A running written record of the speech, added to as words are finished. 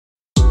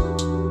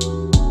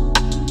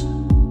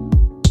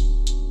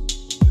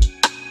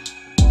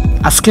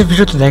আজকের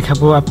ভিডিওতে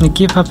দেখাবো আপনি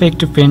কিভাবে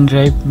একটি পেন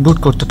ড্রাইভ বুট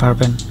করতে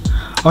পারবেন।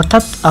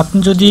 অর্থাৎ আপনি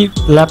যদি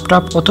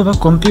ল্যাপটপ অথবা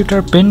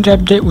কম্পিউটার পেন ড্রাইভ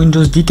দিয়ে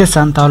উইন্ডোজ দিতে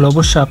চান তাহলে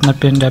অবশ্যই আপনার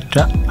পেন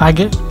ড্রাইভটা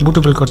আগে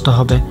বুটেবল করতে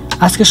হবে।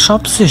 আজকে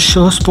সবচেয়ে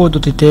সহজ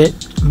পদ্ধতিতে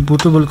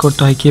বুটেবল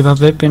করতে হয়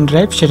কিভাবে পেন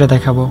ড্রাইভ সেটা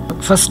দেখাবো।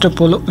 ফার্স্ট অফ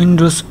অল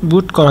উইন্ডোজ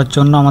বুট করার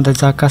জন্য আমাদের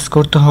যা কাজ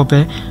করতে হবে,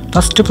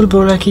 ফার্স্ট অফ অল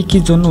বলে রাখি কি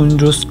জন্য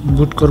উইন্ডোজ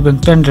বুট করবেন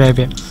পেন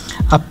ড্রাইভে।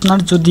 আপনার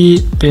যদি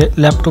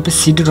ল্যাপটপে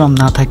সিডি রম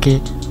না থাকে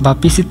বা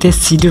পিসিতে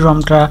সিডি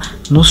রমটা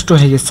নষ্ট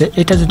হয়ে গেছে,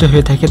 এটা যদি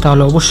হয়ে থাকে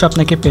তাহলে অবশ্যই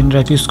আপনাকে পেন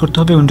ড্রাইভ ইউজ করতে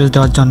হবে উইন্ডোজ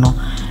দেওয়ার জন্য।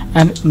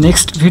 অ্যান্ড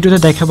নেক্সট ভিডিওতে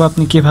দেখাবো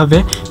আপনি কীভাবে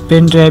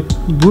পেন ড্রাইভ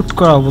বুট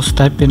করা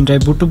অবস্থায়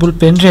বুটেবল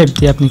পেন ড্রাইভ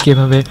দিয়ে আপনি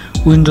কীভাবে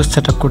উইন্ডোজ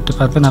সেট আপ করতে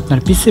পারবেন আপনার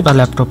পিসি বা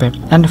ল্যাপটপে।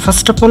 অ্যান্ড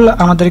ফার্স্ট অফ অল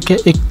আমাদেরকে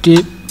একটি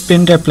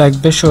পেন ড্রাইভ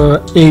লাগবে,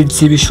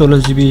 8GB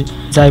 16GB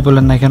যাই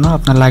বলেন না কেন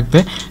আপনার লাগবে,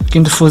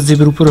 কিন্তু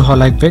 4GB উপরে হওয়া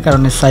লাগবে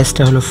কারণ এর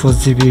সাইজটা হলো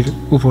 4GB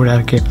উপরে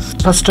আর কি।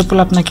 ফার্স্ট অফ অল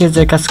আপনাকে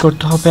যে কাজ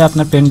করতে হবে,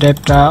 আপনার পেন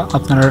ড্রাইভটা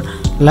আপনার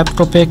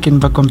ল্যাপটপে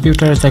কিংবা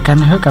কম্পিউটারে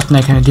যেখানে হোক আপনি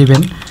এখানে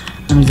দিবেন।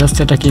 আমি জাস্ট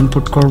এটাকে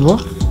ইনপুট করব।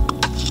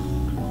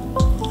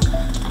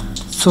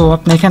 সো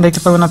আপনি এখানে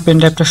দেখতে পাবেন না পেন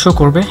ড্রাইভটা শো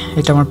করবে,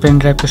 এটা আমার পেন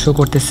ড্রাইভটা শো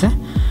করতেছে।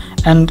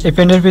 অ্যান্ড এই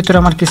পেন ড্রাইভের ভিতরে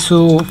আমার কিছু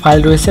ফাইল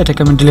রয়েছে, এটাকে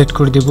আমি ডিলিট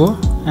করে দেবো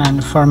অ্যান্ড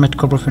ফরম্যাট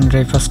করবো pen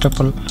drive. First of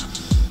all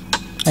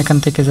এখান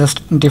থেকে জাস্ট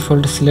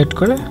ডিফল্ট সিলেক্ট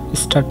করে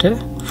স্টার্টে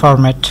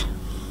ফরম্যাট।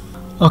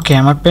 ওকে,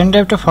 আমার পেন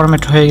ড্রাইভটা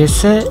ফরম্যাট হয়ে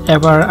গেছে।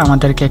 এবার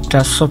আমাদেরকে একটা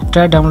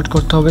সফটওয়্যার ডাউনলোড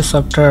করতে হবে।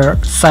 Software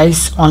size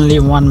only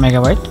 1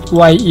 MB,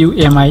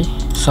 YUMI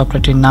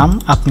সফটওয়্যারটির নাম।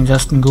 আপনি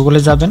জাস্ট গুগলে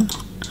যাবেন,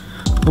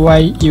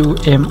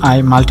 YUMI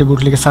মাল্টিবুট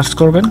লিখে সার্চ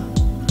করবেন,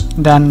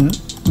 দেন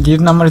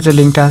দ্বিতীয় নম্বরের যে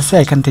লিঙ্কটা আছে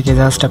এখান থেকে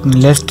জাস্ট আপনি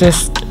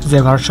লেটেস্ট যে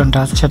ভার্সনটা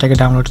আছে সেটাকে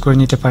ডাউনলোড করে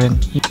নিতে পারেন।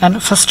 অ্যান্ড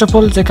ফার্স্ট অফ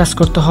অল যে কাজ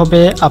করতে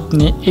হবে,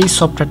 আপনি এই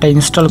সফটওয়্যারটা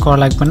ইনস্টল করা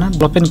লাগবে না,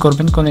 ওপেন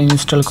করবেন, কোনো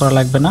ইনস্টল করা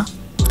লাগবে না।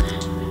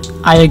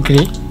 I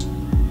agree.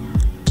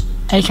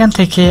 এইখান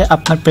থেকে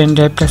আপনার পেন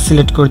ড্রাইভটা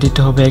সিলেক্ট করে দিতে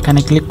হবে, এখানে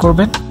ক্লিক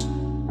করবেন,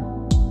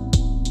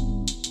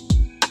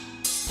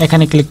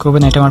 এখানে ক্লিক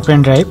করবেন, এটা আমার পেন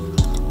ড্রাইভ।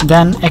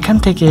 দেন এখান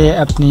থেকে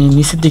আপনি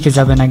নিচের দিকে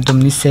যাবেন, একদম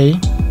নিচেই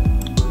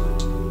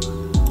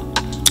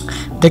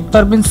দেখতে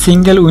পারবেন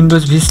সিঙ্গেল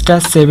উইন্ডোজ ভিস্টা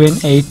 7,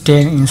 8,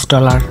 10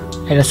 ইনস্টলার,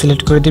 এটা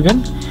সিলেক্ট করে দিবেন।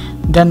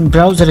 দেন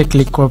ব্রাউজারে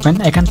ক্লিক করবেন,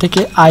 এখান থেকে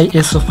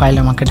ISO ফাইল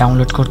আমাকে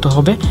ডাউনলোড করতে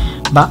হবে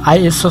বা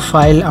ISO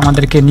ফাইল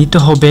আমাদেরকে নিতে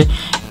হবে,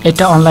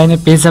 এটা অনলাইনে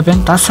পেয়ে যাবেন।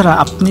 তাছাড়া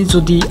আপনি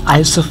যদি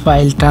ISO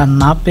ফাইলটা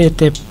না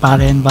পেতে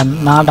পারেন বা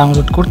না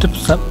ডাউনলোড করতে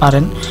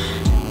পারেন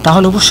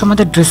তাহলে অবশ্যই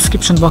আমাদের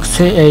ডেসক্রিপশন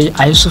বক্সে এই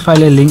ISO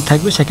ফাইলের লিঙ্ক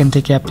থাকবে, সেখান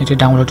থেকে আপনি এটি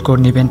ডাউনলোড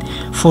করে নেবেন।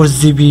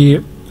 4GB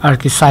আর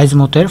কি সাইজ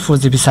মতের,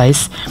 4GB size.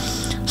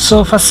 So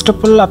first of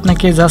all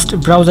আপনাকে জাস্ট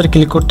ব্রাউজার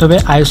ক্লিক করতে হবে।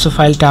 ISO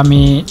ফাইলটা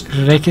আমি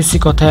রেখেছি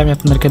কোথায় আমি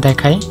আপনাদেরকে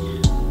দেখাই।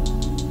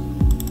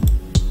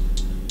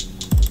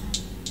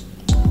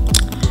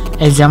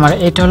 এই যে আমার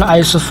এটা হলো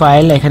ISO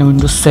ফাইল, এখানে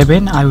উইন্ডোজ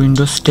 7 আর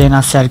উইন্ডোজ 10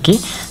 আছে আর কি।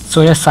 সো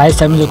এর সাইজ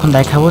আমি যখন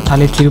দেখাবো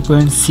তাহলে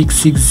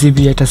 3.66GB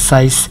এটা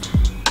সাইজ,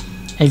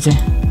 এই যে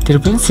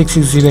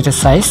 3.66GB এটা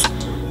সাইজ।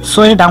 সো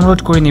এটা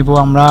ডাউনলোড করে নিব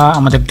আমরা,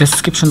 আমাদের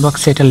ডেসক্রিপশন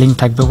বক্সে এটা লিঙ্ক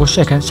থাকবে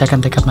অবশ্যই, সেখান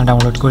থেকে আপনারা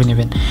ডাউনলোড করে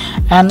নেবেন।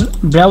 অ্যান্ড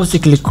ব্রাউজে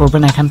ক্লিক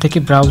করবেন, এখান থেকে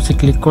ব্রাউজে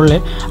ক্লিক করলে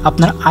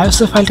আপনার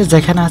ISO ফাইলটা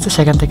যেখানে আছে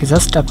সেখান থেকে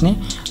জাস্ট আপনি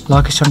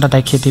লোকেশনটা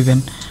দেখিয়ে দিবেন।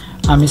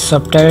 আমি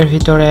সফটওয়্যারের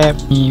ভিতরে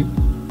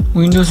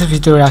উইন্ডোজের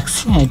ভিতরে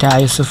রাখছি, এটা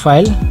ISO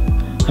ফাইল।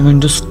 আমি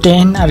উইন্ডোজ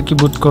 10 আর কি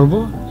বুট করব,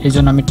 এই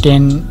জন্য আমি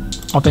 10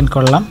 ওপেন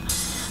করলাম।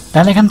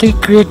 দেন এখান থেকে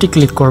ক্রিয়েটে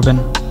ক্লিক করবেন,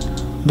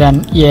 দেন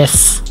ইয়েস।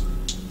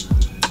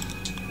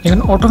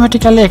 এখন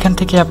অটোমেটিক্যালি এখান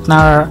থেকে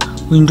আপনার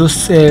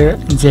উইন্ডোজের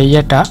যে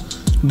ইয়েটা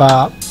বা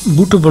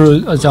বুটেবল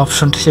যে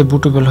অপশনটা সে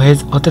বুটেবল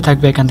হতে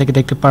থাকবে, এখান থেকে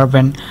দেখতে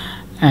পারবেন।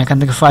 এখান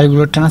থেকে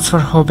ফাইলগুলো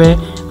ট্রান্সফার হবে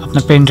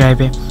আপনার পেন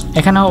ড্রাইভে।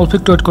 এখানে অল্প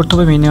একটু ওয়েট করতে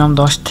হবে, মিনিমাম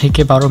 10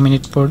 থেকে 12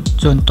 মিনিট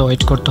পর্যন্ত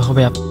ওয়েট করতে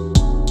হবে।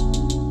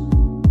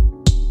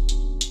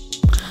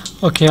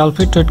 ওকে, অল্প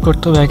একটু ওয়েট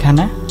করতে হবে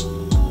এখানে।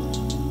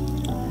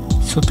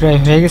 সো প্রায়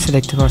হয়ে গেছে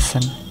দেখতে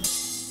পাচ্ছেন।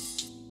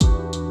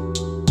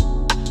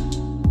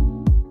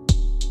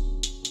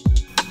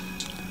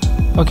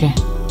 ওকে,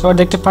 এবার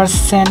দেখতে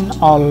পাচ্ছেন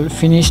all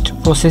finished,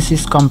 process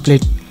is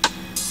complete.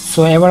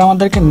 So এবার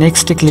আমাদেরকে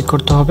নেক্সটে ক্লিক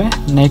করতে হবে,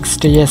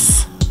 নেক্সট ইয়েস।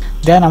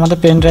 দেন আমাদের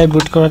পেন ড্রাইভ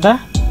বুট করাটা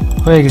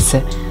হয়ে গেছে।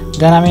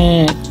 দেন আমি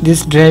দিস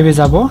ড্রাইভে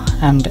যাব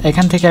অ্যান্ড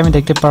এখান থেকে আমি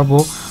দেখতে পারবো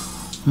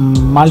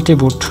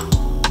মাল্টিবুট।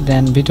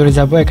 দেন ভিতরে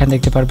যাব, এখানে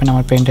দেখতে পারবেন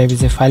আমার পেন ড্রাইভে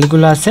যে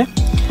ফাইলগুলো আছে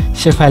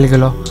সে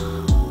ফাইলগুলো।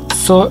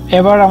 সো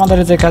এবার আমাদের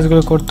যে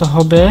কাজগুলো করতে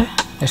হবে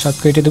সব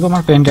কেটে দেবো,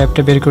 আমার পেন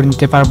ড্রাইভটা বের করে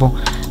নিতে পারবো।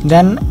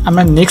 দেন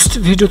আমরা নেক্সট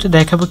ভিডিওতে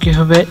দেখাবো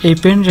কীভাবে এই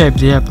পেন ড্রাইভ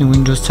দিয়ে আপনি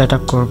উইন্ডোজ সেট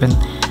আপ করবেন।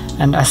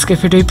 অ্যান্ড আজকে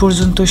ভিডিও এই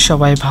পর্যন্ত।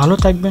 সবাই ভালো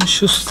থাকবেন,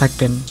 সুস্থ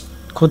থাকবেন,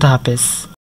 খোদা হাফেজ।